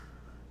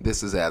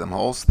This is Adam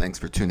Hulse. Thanks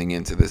for tuning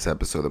in to this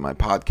episode of my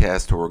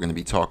podcast where we're going to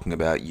be talking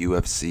about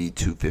UFC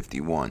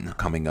 251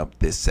 coming up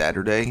this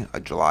Saturday,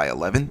 July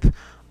 11th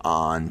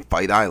on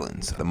Fight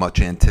Islands, the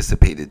much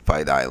anticipated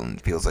Fight Island.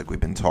 Feels like we've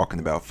been talking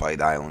about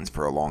Fight Islands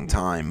for a long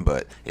time,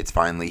 but it's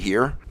finally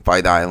here.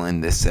 Fight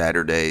Island this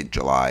Saturday,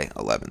 July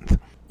 11th.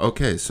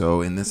 Okay,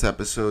 so in this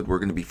episode, we're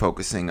going to be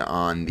focusing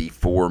on the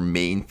four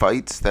main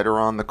fights that are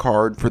on the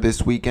card for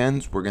this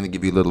weekend. We're going to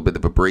give you a little bit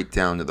of a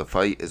breakdown of the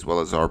fight, as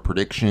well as our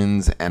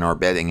predictions and our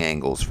betting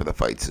angles for the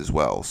fights as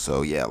well.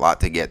 So yeah, a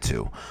lot to get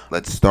to.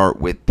 Let's start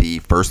with the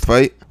first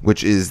fight,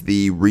 which is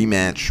the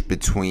rematch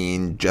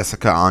between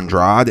Jessica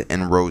Andrade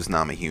and Rose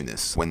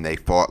Namajunas. When they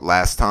fought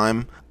last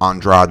time,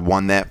 Andrade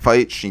won that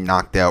fight. She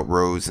knocked out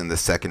Rose in the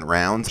second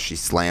round. She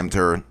slammed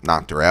her,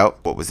 knocked her out.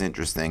 What was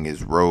interesting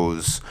is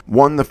Rose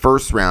won the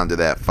first round of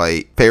that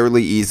fight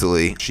fairly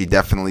easily. She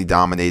definitely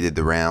dominated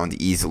the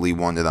round, easily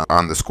won it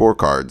on the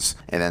scorecards.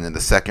 And then in the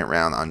second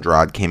round,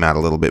 Andrade came out a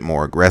little bit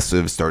more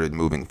aggressive, started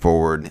moving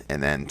forward,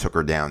 and then took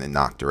her down and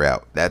knocked her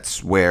out.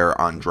 That's where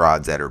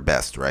Andrade's at her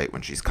best, right?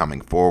 When she's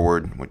coming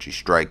forward, when she's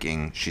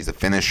striking. She's a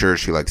finisher.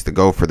 She likes to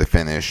go for the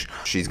finish.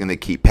 She's going to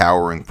keep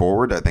powering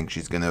forward. I think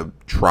she's going to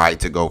try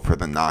to go for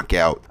the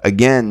knockout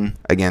again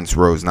against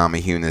Rose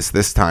Namajunas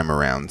this time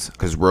around,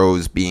 because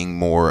Rose, being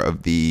more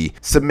of the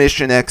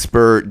submission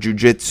expert,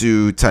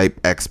 jiu-jitsu type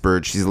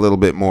expert, she's a little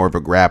bit more of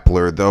a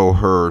grappler, though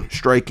her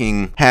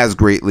striking has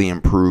greatly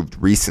improved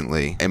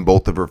recently. In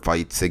both of her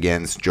fights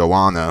against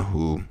Joanna,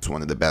 who is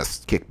one of the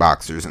best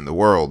kickboxers in the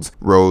world,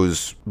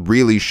 Rose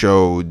really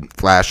showed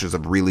flashes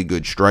of really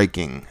good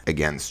striking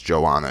against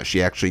Joanna.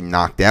 She actually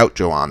knocked out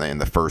Joanna in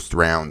the first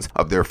round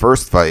of their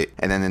first fight,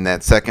 and then in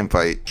that second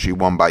fight, she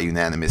won by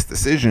unanimous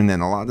decision,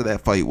 and a lot of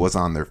that fight was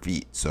on their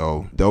feet.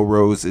 So though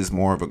Rose is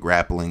more of a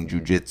grappling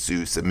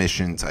jiu-jitsu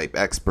submission type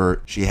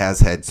expert, she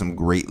has had some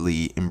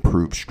greatly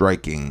improved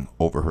striking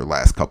over her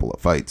last couple of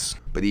fights.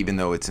 But even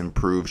though it's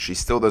improved, she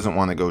still doesn't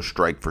want to go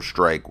strike for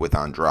strike with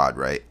Andrade,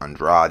 right?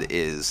 Andrade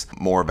is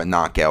more of a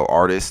knockout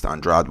artist.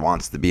 Andrade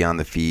wants to be on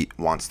the feet,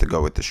 wants to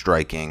go with the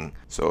striking.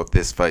 So if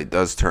this fight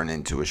does turn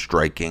into a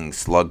striking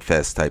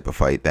slugfest type of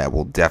fight, that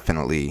will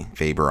definitely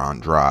favor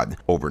Andrade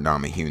over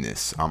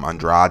Namajunas.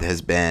 Andrade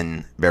has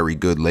been very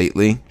good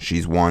lately.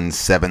 She's won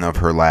 7 of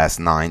her last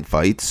 9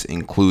 fights,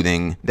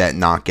 including that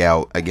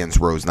knockout against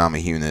Rose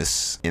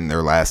Namajunas in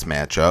their last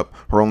matchup.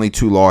 Her only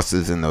 2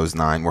 losses in those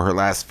 9 were her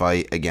last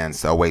fight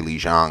against Weili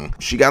Zhang.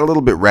 She got a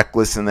little bit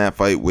reckless in that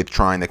fight with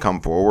trying to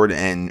come forward,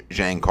 and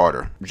Zhang caught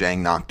her. Zhang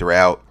knocked her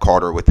out,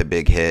 caught her with a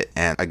big hit,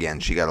 and again,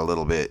 she got a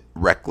little bit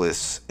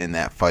reckless in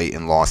that fight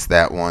and lost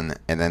that one.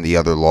 And then the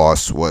other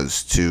loss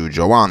was to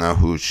Joanna,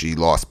 who she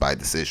lost by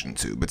decision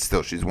to. But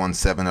still, she's won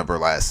 7 of her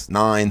last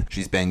 9.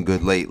 She's been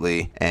good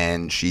lately,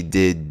 and she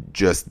did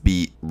just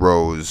beat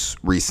Rose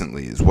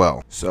recently as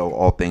well. So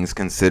all things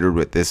considered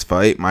with this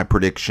fight, my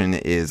prediction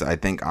is I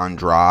think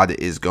Andrade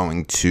is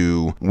going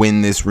to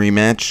win this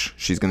rematch.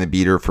 She's going to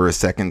beat her for a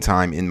second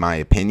time, in my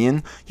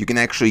opinion. You can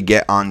actually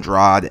get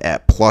Andrade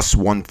at plus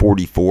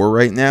 144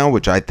 right now,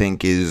 which I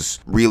think is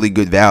really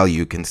good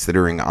value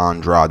considering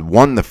Andrade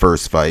won the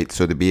first fight.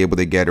 So to be able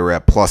to get her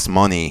at plus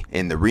money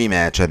in the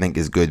rematch, I think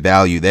is good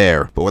value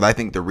there. But what I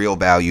think the real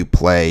value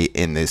play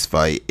in this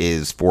fight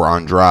is for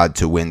Andrade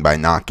to win by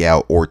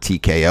knockout or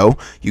TKO.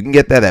 You can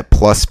get that at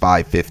plus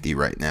 550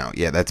 right now.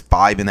 Yeah, that's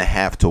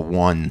 5.5 to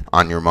 1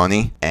 on your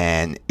money.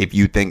 And if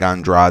you think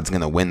Andrade's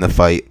going to win the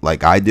fight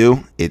like I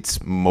do,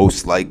 it's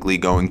most likely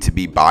going to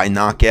be by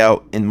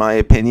knockout, in my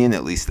opinion.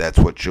 At least that's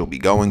what she'll be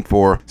going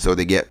for. So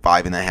to get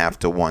 5.5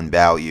 to 1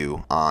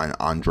 value on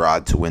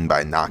Andrade to win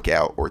by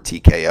knockout or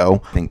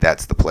TKO, I think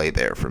that's the play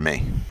there for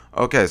me.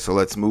 Okay, so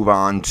let's move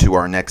on to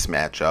our next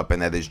matchup, and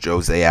that is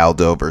Jose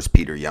Aldo versus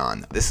Petr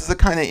Yan. This is a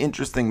kind of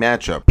interesting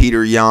matchup.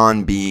 Petr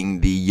Yan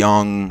being the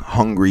young,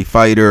 hungry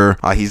fighter.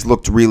 He's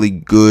looked really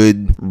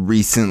good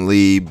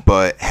recently,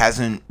 but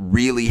hasn't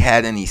really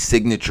had any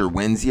signature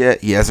wins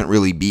yet. He hasn't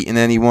really beaten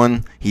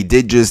anyone. He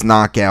did just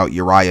knock out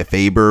Uriah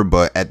Faber,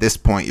 but at this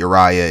point,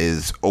 Uriah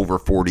is over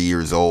 40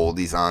 years old.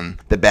 He's on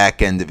the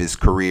back end of his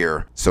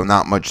career, so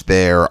not much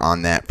there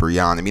on that for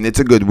Yan. I mean, it's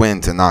a good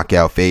win to knock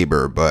out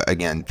Faber, but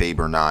again,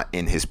 Faber not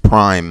in his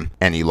prime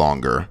any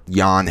longer.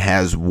 Yan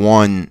has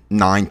won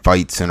 9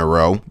 fights in a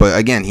row, but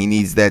again, he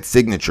needs that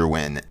signature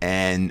win,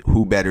 and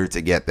who better to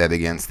get that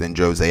against than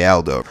Jose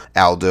Aldo?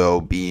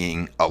 Aldo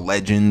being a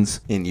legend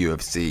in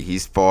UFC.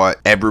 He's fought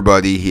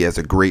everybody. He has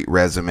a great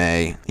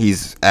resume.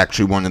 He's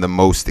actually one of the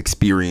most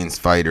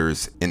experienced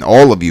fighters in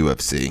all of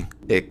UFC.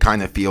 It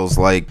kind of feels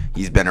like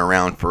he's been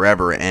around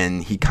forever,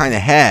 and he kind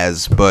of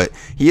has, but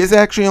he is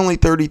actually only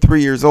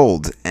 33 years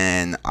old,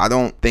 and I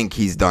don't think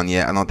he's done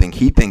yet. I don't think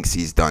he thinks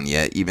he's done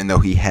yet, even though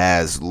he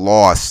has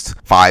lost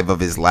 5 of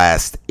his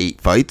last 8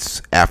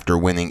 fights after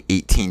winning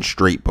 18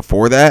 straight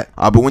before that.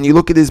 But when you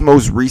look at his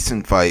most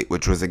recent fight,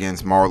 which was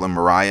against Marlon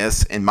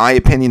Moraes, in my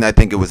opinion, I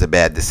think it was a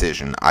bad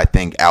decision. I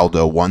think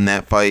Aldo won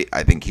that fight.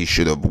 I think he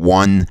should have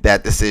won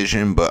that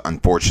decision, but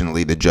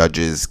unfortunately the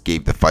judges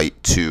gave the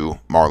fight to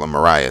Marlon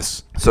Moraes.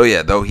 So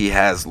yeah, though he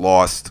has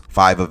lost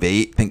 5 of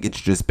 8, I think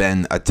it's just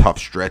been a tough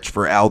stretch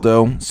for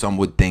Aldo. Some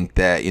would think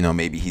that,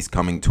 maybe he's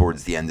coming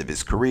towards the end of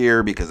his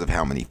career because of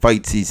how many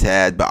fights he's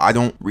had, but I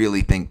don't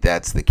really think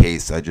that's the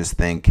case. I just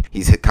think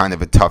he's hit kind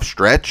of a tough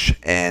stretch,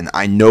 and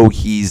I know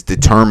he's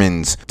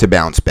determined to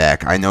bounce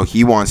back. I know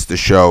he wants to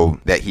show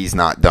that he's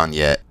not done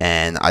yet,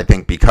 and I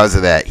think because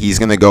of that, he's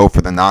going to go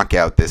for the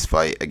knockout this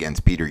fight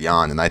against Peter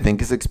Yan, and I think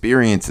his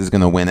experience is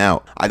going to win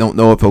out. I don't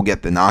know if he'll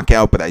get the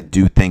knockout, but I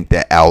do think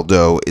that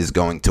Aldo is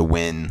going to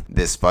win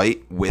this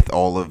fight with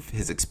all of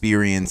his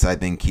experience. I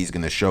think he's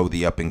going to show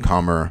the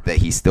up-and-comer that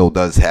he still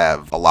does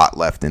have a lot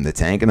left in the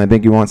tank, and I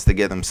think he wants to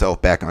get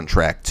himself back on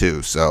track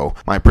too. So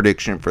my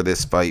prediction for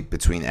this fight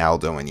between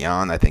Aldo and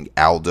Yan, I think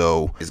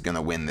Aldo is going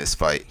to win this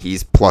fight.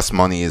 He's plus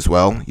money as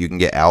well. You can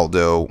get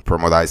Aldo,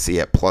 from what I see,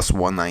 at plus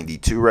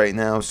 192 right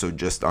now, so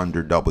just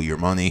under double your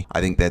money.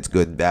 I think that's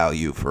good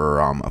value for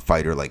a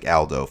fighter like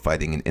Aldo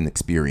fighting an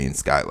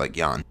inexperienced guy like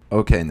Yan.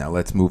 Okay, now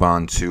let's move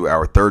on to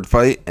our third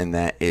fight, and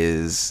that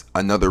is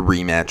another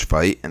rematch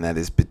fight, and that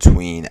is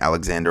between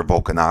Alexander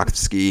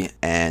Volkanovski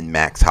and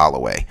Max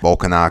Holloway.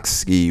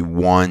 Volkanovski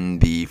won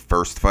the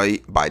first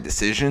fight by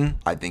decision.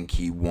 I think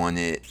he won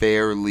it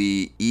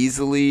fairly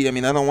easily. I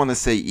mean, I don't want to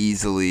say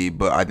easily,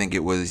 but I think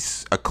it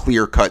was a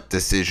clear-cut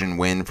decision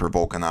win for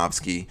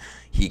Volkanovski.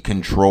 He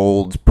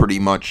controlled pretty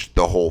much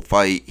the whole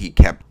fight. He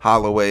kept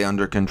Holloway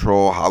under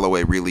control.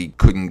 Holloway really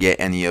couldn't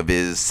get any of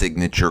his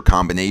signature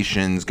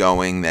combinations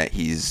going that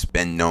he's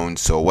been known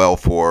so well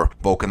for.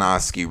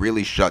 Volkanovski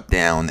really shut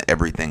down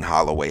everything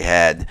Holloway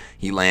had.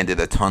 He landed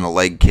a ton of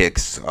leg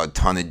kicks, a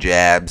ton of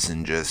jabs,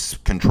 and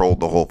just controlled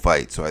the whole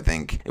fight. So I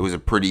think it was a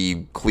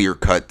pretty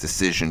clear-cut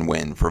decision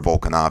win for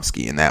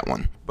Volkanovski in that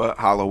one. But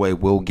Holloway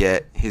will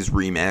get his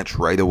rematch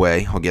right away.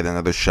 He'll get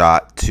another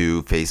shot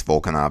to face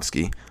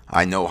Volkanovski.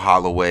 I know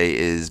Holloway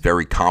is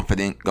very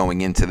confident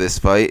going into this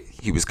fight.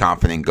 He was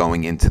confident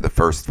going into the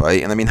first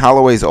fight. And I mean,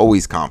 Holloway's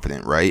always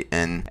confident, right?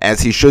 And as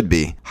he should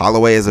be.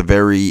 Holloway has a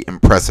very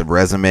impressive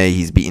resume.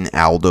 He's beaten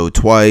Aldo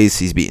twice.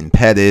 He's beaten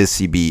Pettis.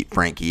 He beat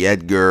Frankie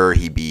Edgar.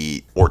 He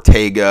beat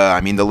Ortega.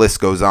 I mean, the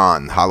list goes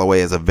on. Holloway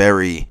has a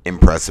very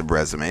impressive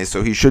resume,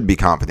 so he should be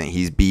confident.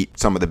 He's beat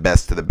some of the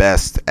best of the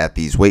best at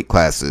these weight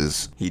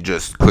classes. He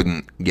just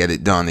couldn't get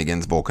it done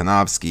against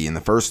Volkanovski in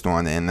the first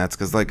one, and that's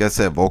because, like I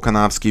said,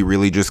 Volkanovski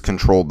really just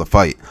controlled the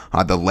fight.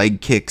 The leg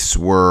kicks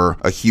were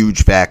a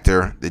huge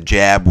factor. The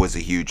jab was a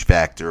huge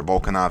factor.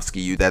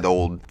 Volkanovski used that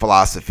old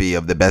philosophy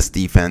of the best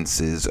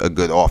defense is a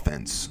good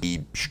offense.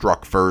 He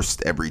struck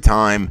first every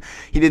time.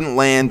 He didn't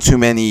land too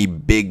many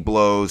big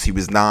blows. He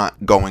was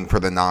not going for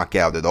the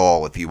knockout at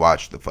all. If you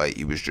watched the fight,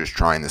 he was just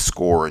trying to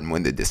score and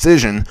win the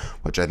decision,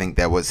 which I think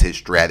that was his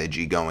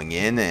strategy going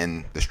in,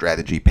 and the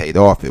strategy paid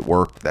off. It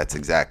worked. That's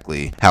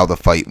exactly how the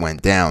fight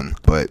went down.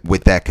 But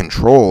with that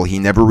control, he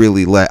never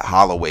really let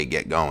Holloway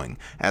get going.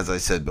 As I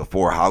said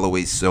before,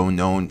 Holloway's so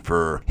known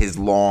for his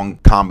long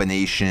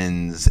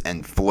combinations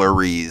and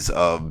flurries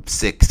of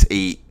 6,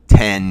 8,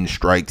 10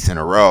 strikes in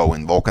a row,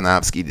 and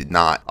Volkanovski did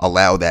not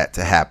allow that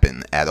to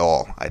happen at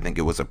all. I think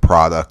it was a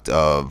product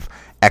of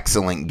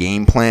excellent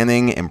game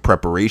planning and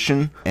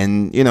preparation.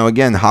 And,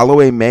 again,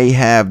 Holloway may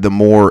have the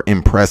more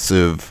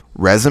impressive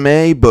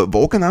resume, but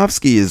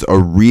Volkanovski is a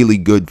really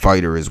good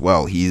fighter as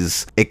well.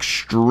 He's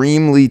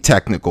extremely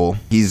technical.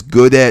 He's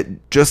good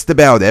at just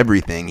about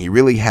everything. He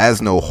really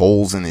has no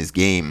holes in his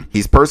game.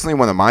 He's personally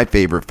one of my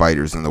favorite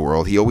fighters in the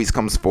world. He always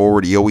comes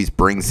forward. He always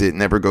brings it,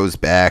 never goes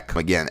back.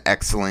 Again,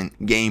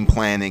 excellent game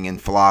planning and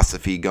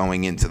philosophy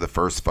going into the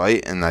first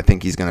fight, and I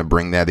think he's going to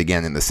bring that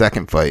again in the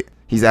second fight.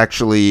 He's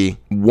actually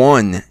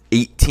won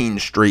 18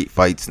 straight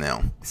fights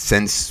now.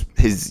 Since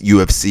his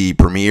UFC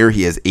premiere,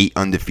 he has 8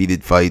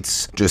 undefeated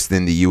fights just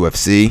in the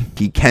UFC.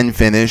 He can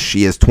finish.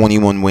 He has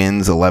 21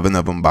 wins, 11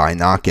 of them by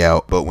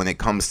knockout. But when it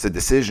comes to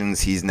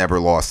decisions, he's never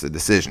lost a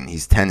decision.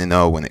 He's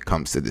 10-0 when it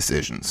comes to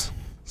decisions.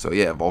 So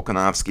yeah,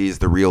 Volkanovski is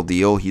the real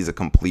deal. He's a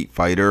complete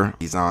fighter.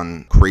 He's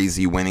on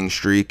crazy winning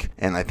streak,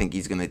 and I think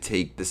he's going to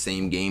take the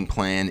same game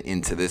plan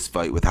into this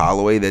fight with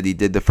Holloway that he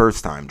did the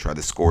first time. Try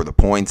to score the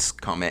points,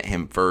 come at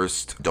him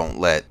first, don't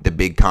let the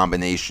big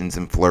combinations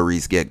and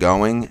flurries get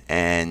going,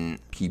 and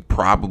he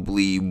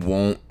probably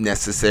won't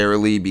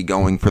necessarily be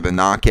going for the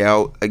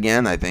knockout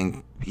again. I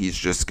think he's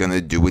just going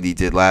to do what he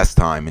did last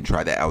time and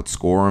try to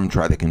outscore him,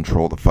 try to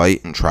control the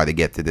fight, and try to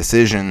get the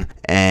decision.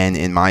 And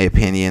in my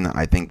opinion,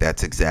 I think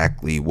that's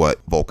exactly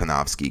what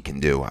Volkanovski can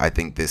do. I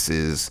think this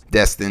is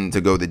destined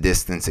to go the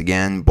distance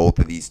again. Both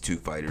of these two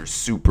fighters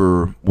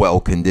super well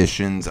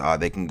conditioned.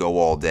 They can go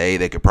all day.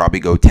 They could probably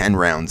go 10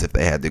 rounds if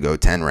they had to go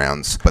 10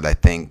 rounds. But I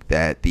think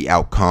that the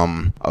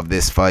outcome of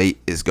this fight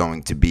is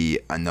going to be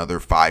another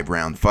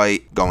 5-round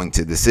fight going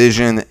to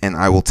decision, and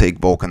I will take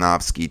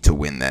Volkanovski to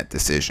win that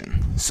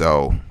decision.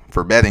 So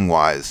for betting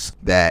wise,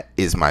 that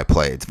is my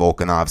play. It's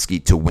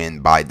Volkanovski to win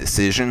by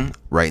decision.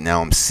 Right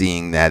now I'm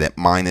seeing that at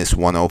minus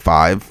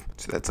 105.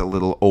 So that's a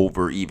little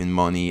over even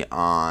money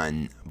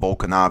on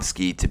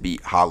Volkanovski to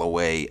beat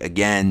Holloway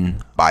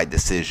again by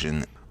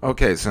decision.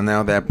 Okay, so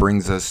now that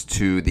brings us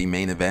to the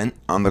main event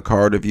on the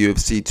card of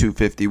UFC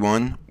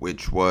 251,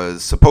 which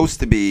was supposed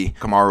to be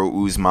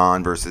Kamaru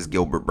Usman versus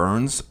Gilbert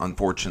Burns.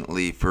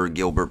 Unfortunately for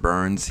Gilbert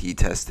Burns, he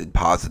tested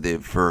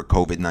positive for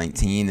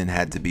COVID-19 and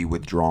had to be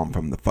withdrawn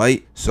from the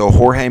fight. So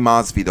Jorge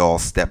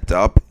Masvidal stepped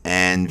up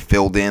and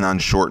filled in on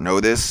short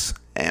notice,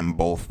 and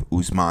both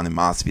Usman and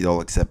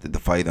Masvidal accepted the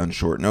fight on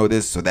short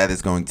notice. So that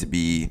is going to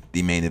be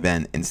the main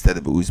event. Instead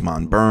of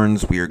Usman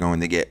Burns, we are going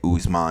to get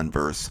Usman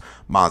versus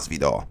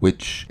Masvidal,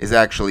 which is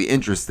actually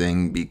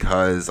interesting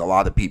because a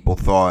lot of people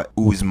thought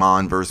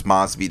Usman versus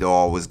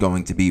Masvidal was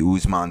going to be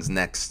Usman's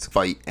next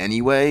fight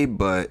anyway,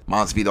 but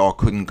Masvidal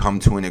couldn't come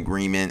to an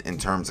agreement in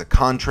terms of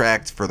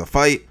contract for the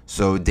fight.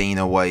 So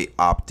Dana White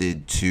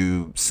opted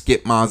to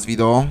skip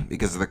Masvidal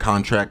because of the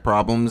contract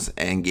problems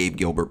and gave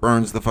Gilbert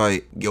Burns the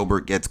fight.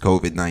 Gilbert gets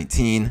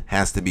COVID-19,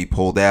 has to be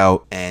pulled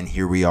out, and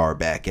here we are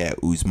back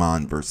at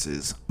Usman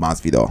versus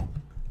Masvidal.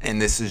 And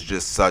this is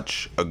just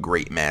such a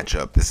great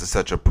matchup. This is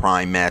such a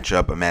prime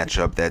matchup, a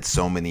matchup that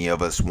so many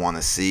of us want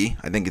to see.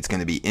 I think it's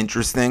going to be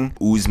interesting.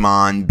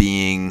 Usman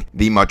being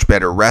the much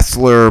better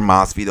wrestler,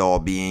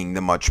 Masvidal being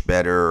the much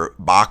better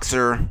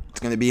boxer. It's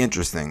going to be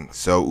interesting.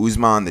 So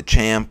Usman, the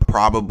champ,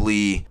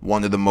 probably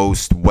one of the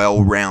most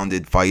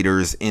well-rounded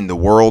fighters in the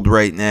world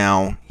right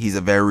now. He's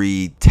a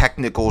very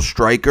technical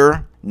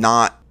striker.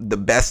 Not the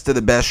best of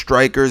the best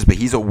strikers, but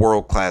he's a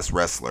world-class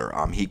wrestler.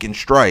 He can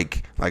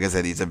strike. Like I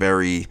said, he's a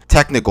very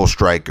technical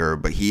striker,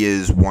 but he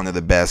is one of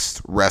the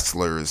best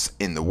wrestlers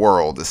in the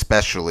world,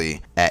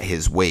 especially at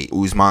his weight.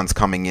 Usman's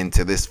coming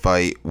into this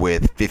fight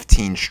with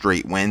 15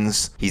 straight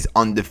wins. He's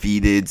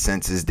undefeated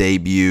since his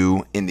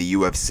debut in the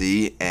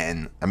UFC,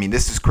 and I mean,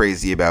 this is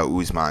crazy about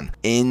Usman.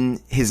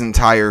 In his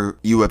entire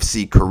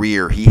UFC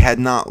career, he had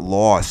not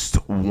lost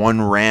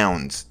one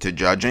round to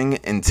judging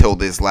until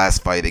this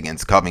last fight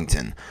against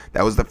Covington.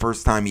 That was the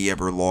first time he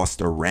ever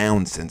lost a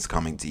round since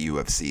coming to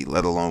UFC,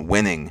 let alone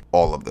winning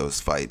all of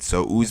those fights.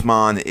 So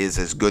Usman is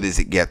as good as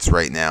it gets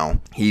right now.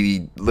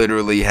 He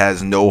literally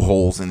has no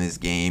holes in his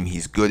game.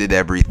 He's good at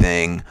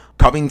everything.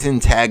 Covington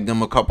tagged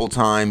him a couple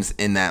times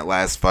in that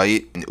last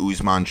fight, and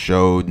Usman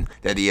showed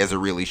that he has a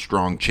really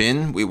strong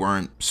chin. We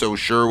weren't so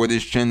sure what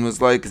his chin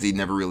was like because he'd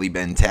never really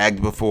been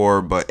tagged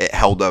before, but it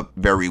held up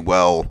very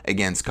well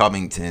against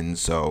Covington.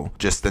 So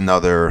just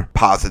another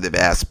positive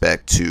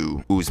aspect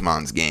to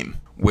Usman's game,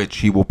 which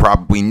he will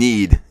probably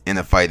need in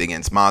a fight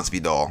against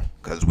Masvidal,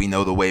 because we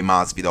know the way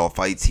Masvidal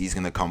fights, he's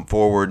going to come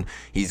forward,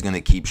 he's going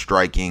to keep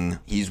striking.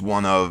 He's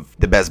one of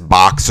the best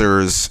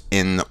boxers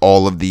in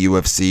all of the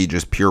UFC,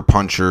 just pure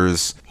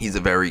punchers. He's a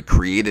very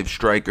creative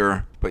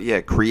striker. But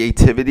yeah,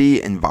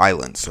 creativity and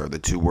violence are the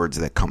two words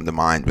that come to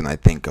mind when I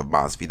think of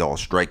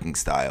Masvidal's striking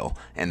style.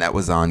 And that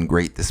was on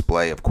great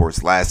display, of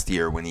course, last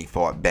year when he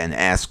fought Ben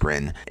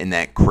Askren in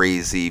that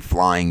crazy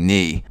flying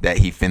knee that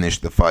he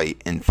finished the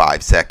fight in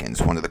 5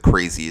 seconds. One of the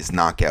craziest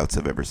knockouts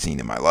I've ever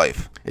seen in my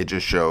life. It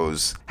just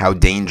shows how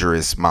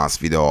dangerous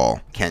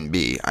Masvidal can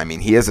be. I mean,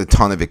 he has a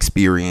ton of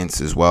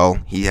experience as well.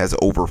 He has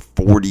over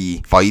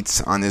 40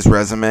 fights on his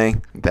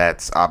resume.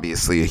 That's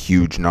obviously a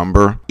huge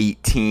number.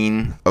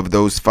 18 of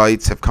those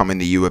fights have come in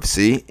the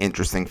UFC.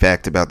 Interesting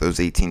fact about those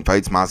 18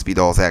 fights,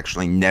 Masvidal's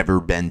actually never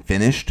been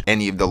finished.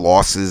 Any of the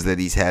losses that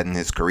he's had in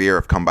his career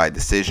have come by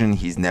decision.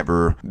 He's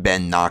never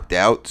been knocked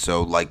out.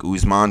 So like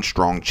Usman,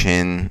 strong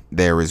chin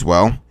there as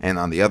well. And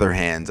on the other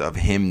hand, of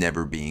him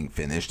never being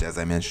finished, as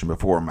I mentioned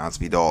before,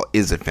 Masvidal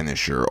is a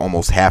finisher.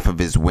 Almost half of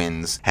his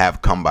wins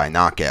have come by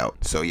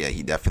knockout. So yeah,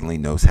 he definitely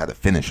knows how to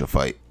finish a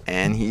fight.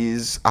 And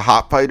he's a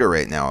hot fighter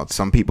right now.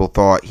 Some people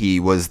thought he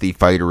was the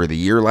fighter of the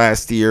year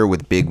last year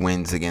with big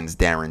wins against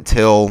Darren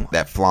Till,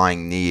 that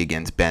flying knee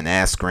against Ben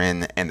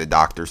Askren, and the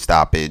doctor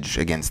stoppage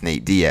against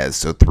Nate Diaz.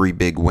 So 3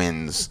 big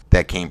wins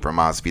that came from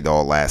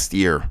Masvidal last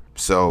year.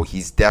 So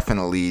he's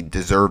definitely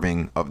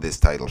deserving of this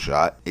title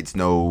shot. It's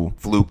no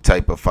fluke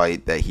type of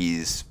fight that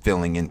he's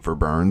filling in for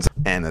Burns,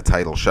 and a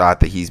title shot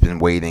that he's been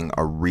waiting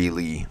a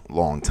really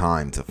long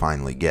time to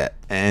finally get.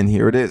 And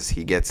here it is.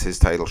 He gets his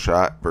title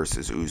shot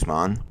versus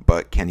Usman.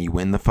 But can he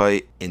win the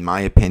fight? In my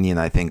opinion,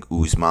 I think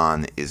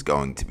Usman is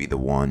going to be the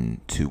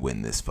one to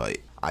win this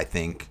fight. I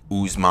think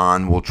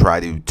Usman will try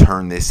to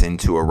turn this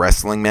into a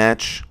wrestling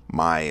match.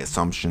 My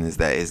assumption is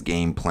that his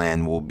game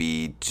plan will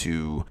be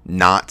to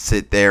not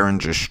sit there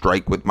and just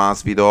strike with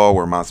Masvidal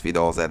where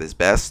Masvidal's at his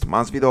best.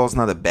 Masvidal's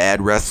not a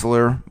bad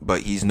wrestler,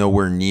 but he's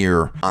nowhere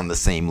near on the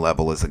same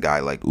level as a guy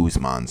like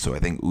Usman. So I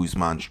think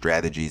Usman's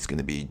strategy is going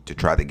to be to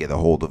try to get a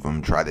hold of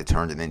him, try to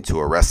turn it into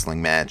a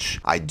wrestling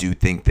match. I do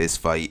think this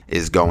fight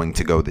is going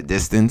to go the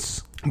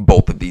distance.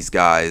 Both of these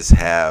guys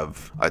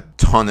have a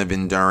ton of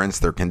endurance.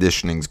 Their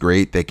conditioning's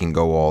great. They can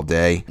go all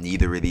day.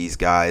 Neither of these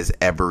guys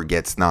ever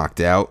gets knocked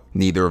out.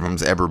 Neither of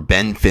them's ever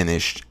been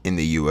finished in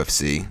the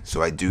UFC.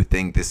 So I do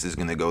think this is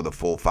going to go the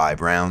full 5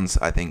 rounds.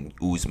 I think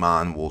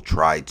Usman will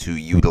try to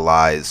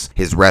utilize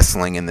his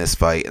wrestling in this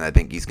fight, and I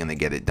think he's going to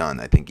get it done.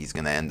 I think he's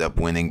going to end up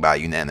winning by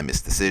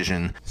unanimous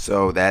decision.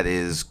 So that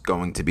is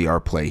going to be our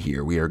play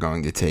here. We are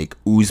going to take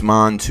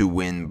Usman to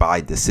win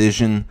by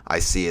decision. I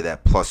see it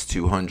at plus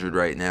 200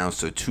 right now,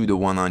 so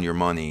 2-1 on your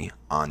money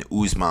on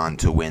Usman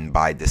to win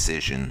by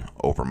decision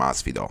over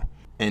Masvidal.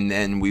 And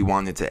then we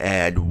wanted to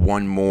add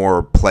one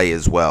more play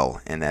as well,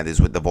 and that is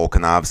with the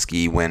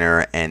Volkanovski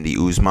winner and the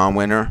Usman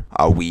winner.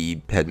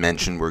 We had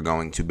mentioned we're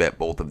going to bet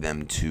both of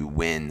them to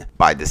win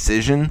by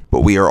decision,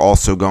 but we are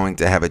also going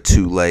to have a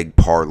two-leg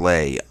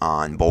parlay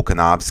on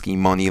Volkanovski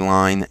money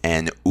line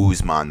and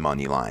Usman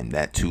money line.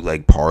 That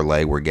two-leg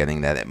parlay, we're getting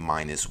that at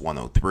minus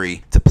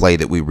 103. It's a play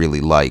that we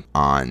really like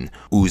on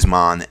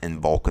Usman and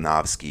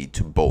Volkanovski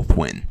to both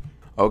win.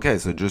 Okay,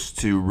 so just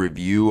to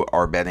review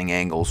our betting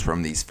angles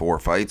from these four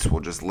fights,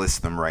 we'll just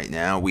list them right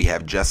now. We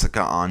have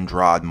Jessica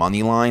Andrade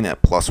moneyline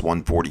at plus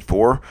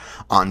 144,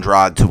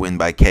 Andrade to win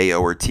by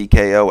KO or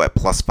TKO at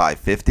plus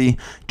 550,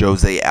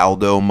 Jose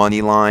Aldo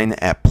moneyline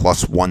at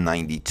plus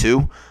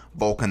 192,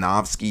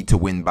 Volkanovski to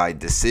win by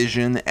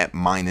decision at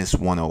minus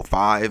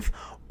 105,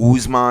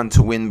 Usman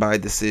to win by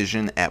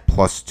decision at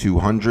plus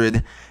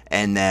 200,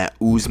 and that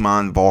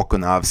Usman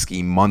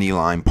Volkanovski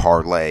moneyline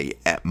parlay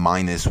at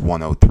minus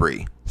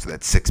 103. So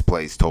that's 6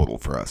 plays total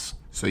for us.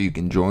 So you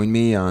can join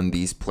me on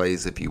these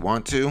plays if you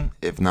want to.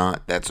 If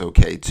not, that's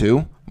okay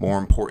too. More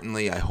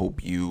importantly, I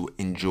hope you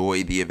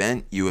enjoy the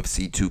event,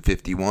 UFC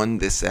 251,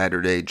 this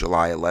Saturday,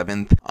 July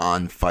 11th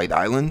on Fight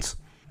Islands.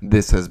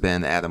 This has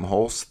been Adam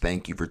Holst.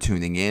 Thank you for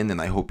tuning in,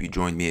 and I hope you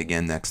join me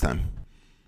again next time.